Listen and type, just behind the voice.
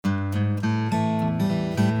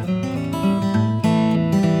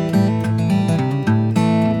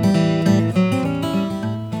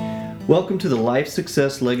Welcome to the Life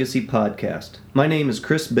Success Legacy Podcast. My name is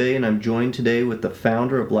Chris Bay, and I'm joined today with the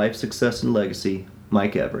founder of Life Success and Legacy,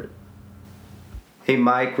 Mike Everett. Hey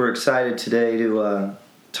Mike, we're excited today to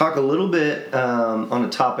talk a little bit on a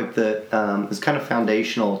topic that is kind of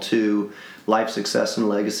foundational to life success and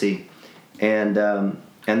legacy, and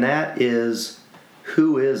that is,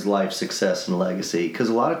 who is life success and legacy? Because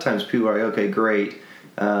a lot of times people are like, okay, great,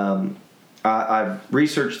 I've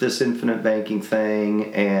researched this infinite banking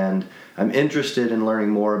thing and I'm interested in learning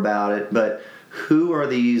more about it, but who are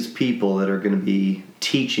these people that are going to be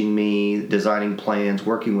teaching me, designing plans,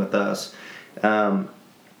 working with us?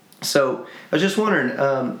 So I was just wondering,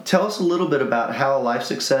 tell us a little bit about how life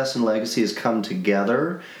success and legacy has come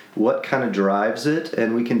together, what kind of drives it,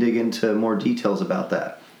 and we can dig into more details about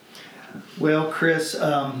that. Well, Chris,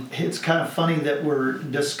 it's kind of funny that we're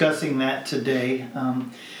discussing that today.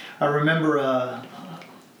 I remember a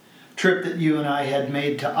trip that you and I had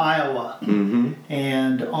made to Iowa,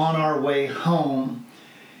 and on our way home,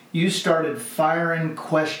 you started firing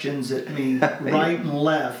questions at me right and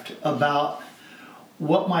left about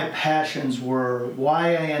what my passions were,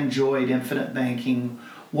 why I enjoyed infinite banking,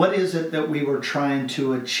 what is it that we were trying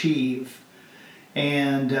to achieve.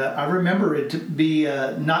 And I remember it to be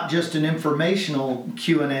not just an informational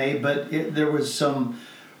Q&A, but there was some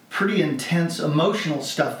pretty intense emotional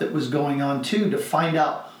stuff that was going on too, to find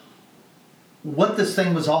out what this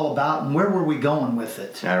thing was all about and where were we going with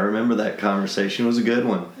it. I remember that conversation. It was a good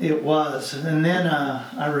one. It was. And then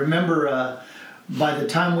I remember by the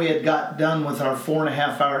time we had got done with our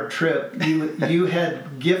 4.5-hour trip, you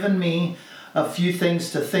had given me a few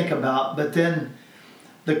things to think about, but then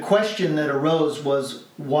the question that arose was,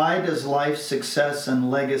 why does life success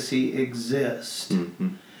and legacy exist?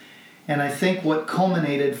 And I think what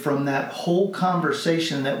culminated from that whole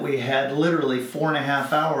conversation that we had, literally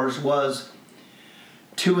 4.5 hours, was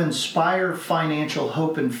to inspire financial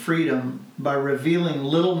hope and freedom by revealing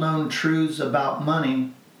little-known truths about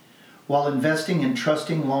money while investing in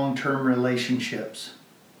trusting long-term relationships.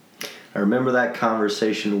 I remember that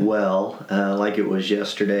conversation well, like it was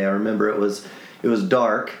yesterday. I remember it was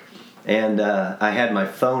dark, and I had my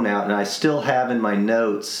phone out, and I still have in my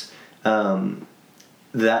notes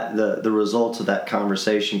that the results of that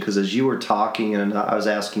conversation, because as you were talking and I was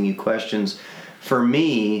asking you questions, for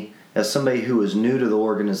me, as somebody who was new to the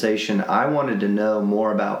organization, I wanted to know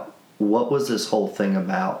more about what was this whole thing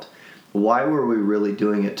about? Why were we really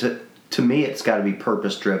doing it? To me, it's got to be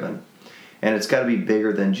purpose-driven, and it's got to be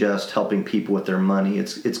bigger than just helping people with their money.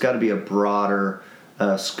 It's got to be a broader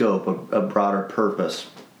scope, a broader purpose.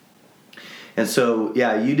 And so,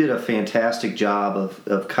 yeah, you did a fantastic job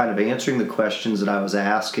of kind of answering the questions that I was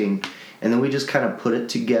asking, and then we just kind of put it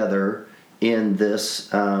together in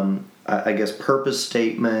this, I guess, purpose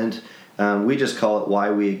statement. We just call it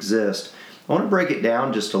Why We Exist. I want to break it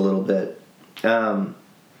down just a little bit.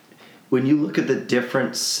 When you look at the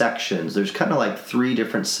different sections, there's kind of like 3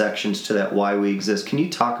 different sections to that Why We Exist. Can you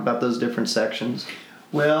talk about those different sections?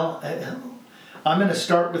 Well, I'm going to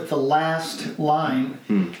start with the last line,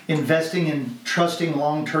 investing in trusting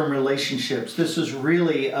long-term relationships. This is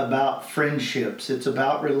really about friendships. It's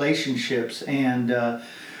about relationships. And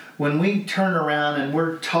when we turn around and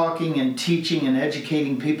we're talking and teaching and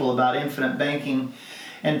educating people about infinite banking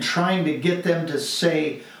and trying to get them to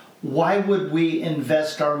say, why would we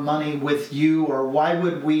invest our money with you, or why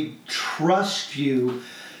would we trust you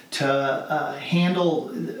to handle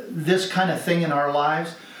this kind of thing in our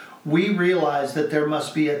lives? We realize that there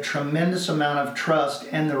must be a tremendous amount of trust,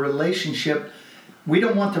 and the relationship, we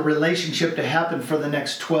don't want the relationship to happen for the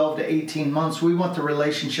next 12 to 18 months. We want the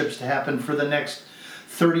relationships to happen for the next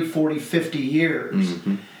 30, 40, 50 years.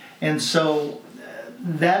 And so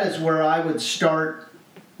that is where I would start,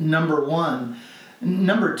 number 1.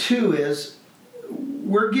 Number 2 is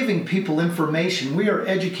we're giving people information. We are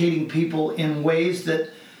educating people in ways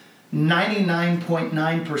that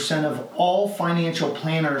 99.9% of all financial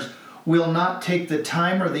planners will not take the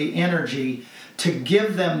time or the energy to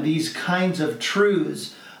give them these kinds of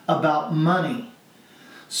truths about money.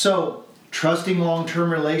 So, trusting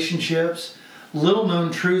long-term relationships,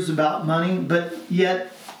 little-known truths about money, but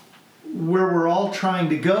yet where we're all trying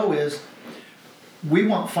to go is we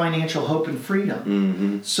want financial hope and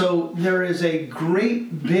freedom. So there is a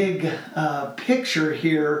great big picture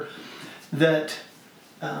here that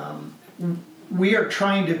we are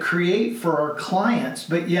trying to create for our clients,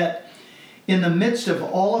 but yet in the midst of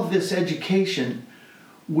all of this education,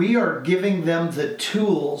 we are giving them the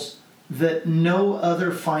tools that no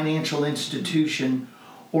other financial institution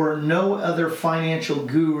or no other financial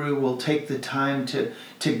guru will take the time to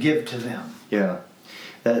give to them. Yeah.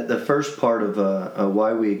 The first part of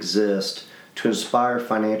why we exist, to inspire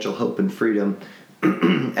financial hope and freedom,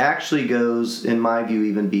 actually goes, in my view,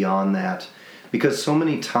 even beyond that. Because so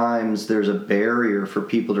many times there's a barrier for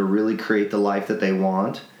people to really create the life that they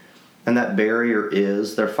want, and that barrier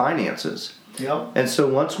is their finances. Yep. And so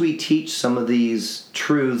once we teach some of these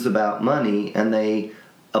truths about money and they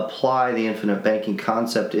apply the infinite banking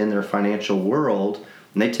concept in their financial world,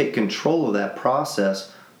 and they take control of that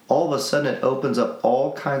process, all of a sudden it opens up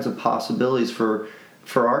all kinds of possibilities for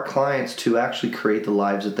our clients to actually create the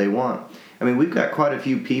lives that they want. I mean, we've got quite a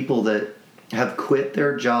few people that have quit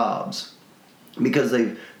their jobs because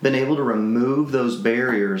they've been able to remove those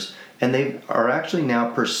barriers, and they are actually now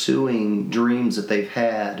pursuing dreams that they've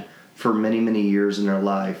had for many, many years in their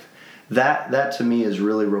life. That to me is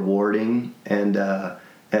really rewarding, and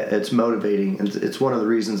it's motivating, and it's one of the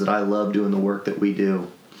reasons that I love doing the work that we do.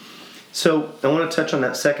 So I want to touch on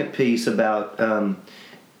that second piece about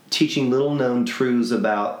teaching little-known truths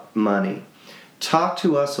about money. Talk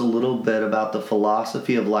to us a little bit about the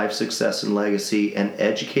philosophy of life success and legacy and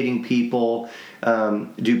educating people.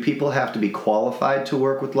 Do people have to be qualified to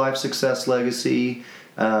work with life success legacy?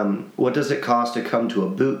 What does it cost to come to a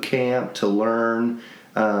boot camp to learn?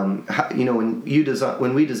 When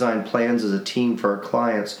we design plans as a team for our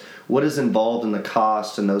clients, what is involved in the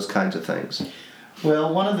cost and those kinds of things?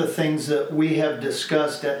 Well, one of the things that we have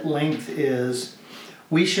discussed at length is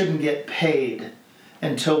we shouldn't get paid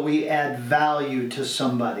until we add value to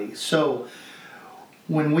somebody. So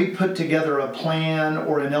when we put together a plan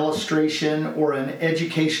or an illustration or an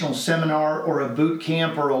educational seminar or a boot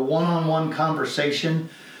camp or a one-on-one conversation,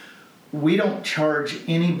 we don't charge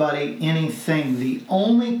anybody anything. The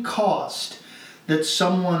only cost that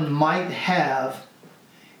someone might have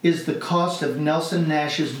is the cost of Nelson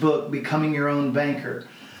Nash's book, Becoming Your Own Banker.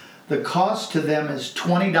 The cost to them is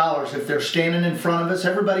 $20. If they're standing in front of us,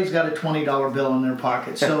 everybody's got a $20 bill in their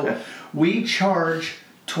pocket. So we charge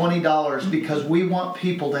 $20 because we want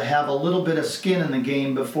people to have a little bit of skin in the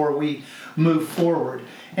game before we move forward.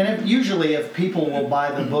 And usually if people will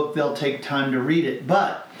buy the book, they'll take time to read it.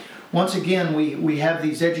 But once again, we have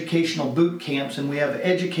these educational boot camps, and we have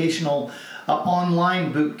educational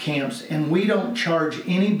online boot camps, and we don't charge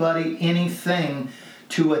anybody anything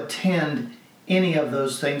to attend any of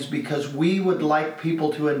those things, because we would like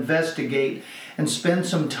people to investigate and spend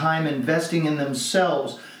some time investing in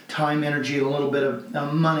themselves, time, energy, and a little bit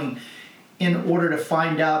of money, in order to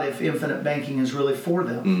find out if infinite banking is really for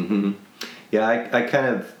them. Mm-hmm. Yeah, I kind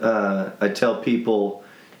of I tell people,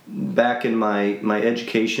 back in my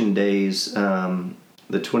education days,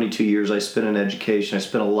 the 22 years I spent in education, I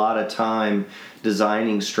spent a lot of time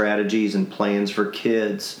designing strategies and plans for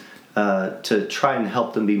kids to try and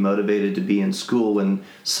help them be motivated to be in school when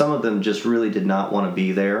some of them just really did not want to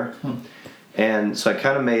be there. And so I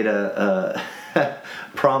kind of made a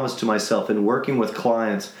promise to myself in working with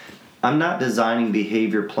clients, I'm not designing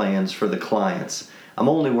behavior plans for the clients. I'm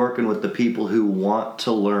only working with the people who want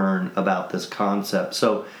to learn about this concept.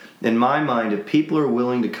 So in my mind, if people are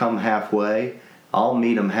willing to come halfway, I'll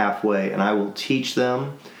meet them halfway, and I will teach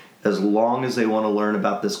them as long as they want to learn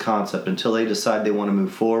about this concept until they decide they want to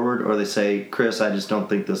move forward, or they say, Chris, I just don't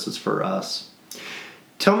think this is for us.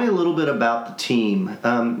 Tell me a little bit about the team,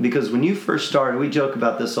 because when you first started, we joke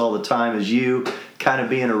about this all the time, as you kind of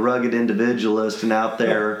being a rugged individualist and out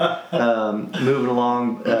there moving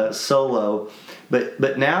along solo.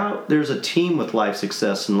 But now there's a team with Life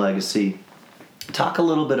Success and Legacy. Talk a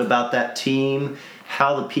little bit about that team,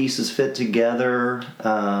 how the pieces fit together,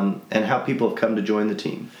 and how people have come to join the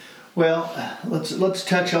team. Well, let's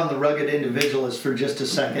touch on the rugged individualist for just a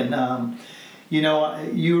second.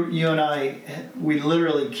 You and I, we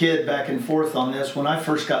literally kid back and forth on this. When I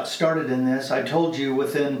first got started in this, I told you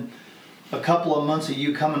within a couple of months of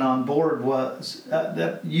you coming on board was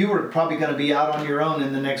that you were probably going to be out on your own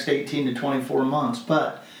in the next 18 to 24 months.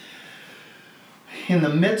 But in the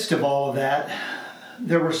midst of all of that,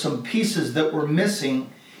 there were some pieces that were missing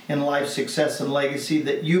in Life Success and Legacy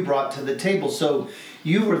that you brought to the table. So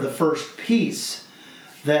you were the first piece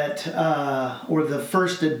that, or the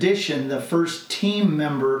first addition, the first team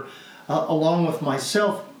member, along with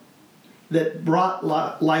myself, that brought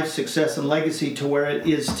Life Success and Legacy to where it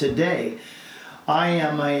is today. I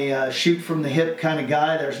am a shoot from the hip kind of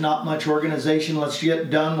guy. There's not much organization. Let's get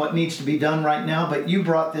done what needs to be done right now. But you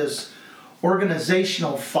brought this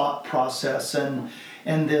organizational thought process and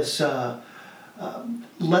this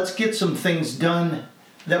let's get some things done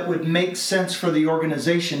that would make sense for the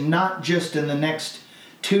organization, not just in the next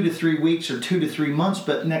 2 to 3 weeks or 2 to 3 months,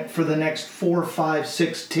 but for the next 4, 5,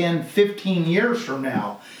 6, 10, 15 years from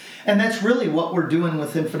now. And that's really what we're doing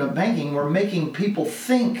with Infinite Banking. We're making people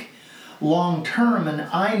think long term, and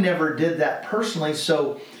I never did that personally.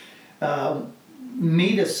 So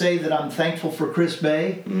me to say that I'm thankful for Chris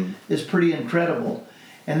Bay is pretty incredible.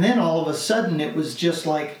 And then all of a sudden it was just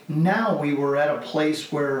like, now we were at a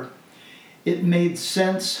place where it made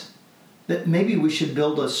sense that maybe we should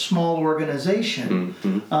build a small organization.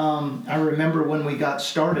 I remember when we got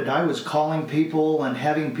started, I was calling people and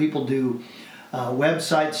having people do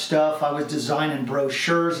website stuff. I was designing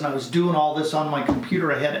brochures and I was doing all this on my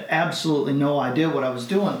computer. I had absolutely no idea what I was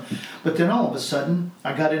doing. But then all of a sudden,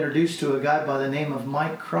 I got introduced to a guy by the name of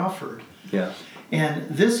Mike Crawford. Yeah. And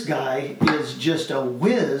this guy is just a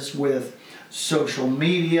whiz with social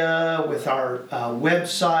media, with our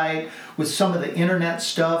website, with some of the internet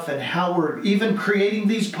stuff, and how we're even creating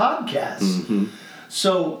these podcasts.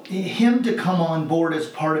 So him to come on board as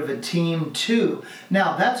part of a team too.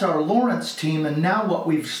 Now that's our Lawrence team, and now what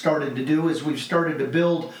we've started to do is we've started to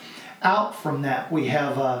build out from that. We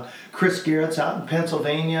have Chris Garrett's out in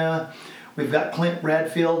Pennsylvania. We've got Clint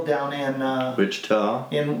Radfield down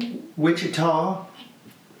in Wichita.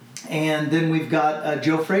 And then we've got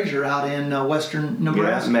Joe Frazier out in western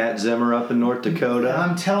Nebraska. Yeah, Matt Zimmer up in North Dakota.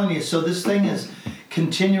 I'm telling you, so this thing is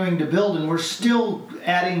continuing to build, and we're still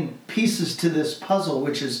adding pieces to this puzzle,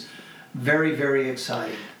 which is very, very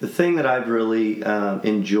exciting. The thing that I've really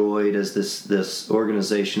enjoyed as this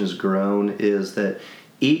organization has grown is that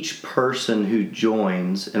each person who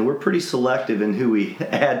joins, and we're pretty selective in who we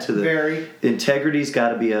add to the... Integrity's got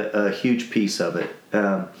to be a huge piece of it.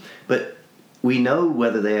 But we know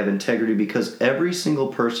whether they have integrity because every single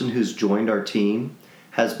person who's joined our team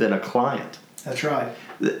has been a client. That's right.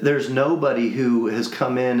 There's nobody who has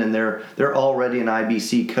come in and they're already an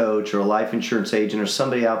IBC coach or a life insurance agent or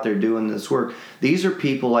somebody out there doing this work. These are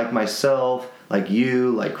people like myself, like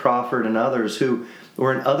you, like Crawford and others who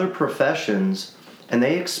were in other professions, and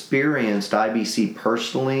they experienced IBC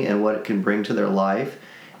personally and what it can bring to their life.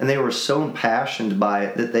 And they were so impassioned by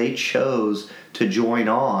it that they chose to join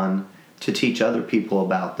on to teach other people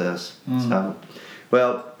about this. So,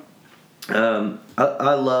 well,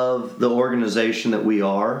 I love the organization that we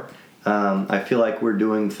are. I feel like we're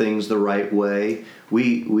doing things the right way.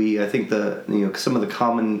 I think some of the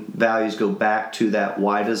common values go back to that.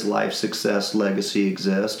 Why does life success legacy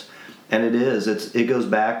exist? And it goes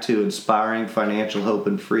back to inspiring financial hope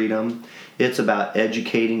and freedom. It's about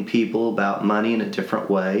educating people about money in a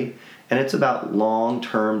different way. And it's about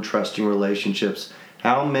long-term trusting relationships.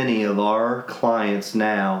 How many of our clients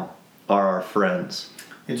now are our friends?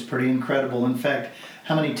 It's pretty incredible. In fact,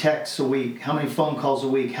 how many texts a week, how many phone calls a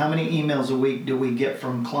week, how many emails a week do we get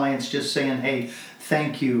from clients just saying, hey,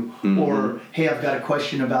 thank you, or hey, I've got a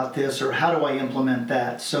question about this, or how do I implement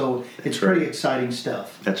that? So it's pretty exciting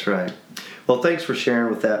stuff. That's right. Well, thanks for sharing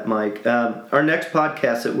with that, Mike. Our next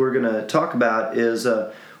podcast that we're going to talk about is...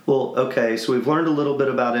 so we've learned a little bit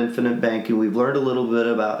about Infinite Banking. We've learned a little bit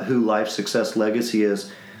about who Life Success Legacy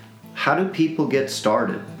is. How do people get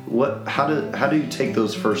started? How do you take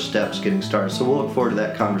those first steps getting started? So we'll look forward to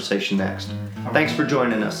that conversation next. Thanks for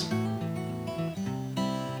joining us.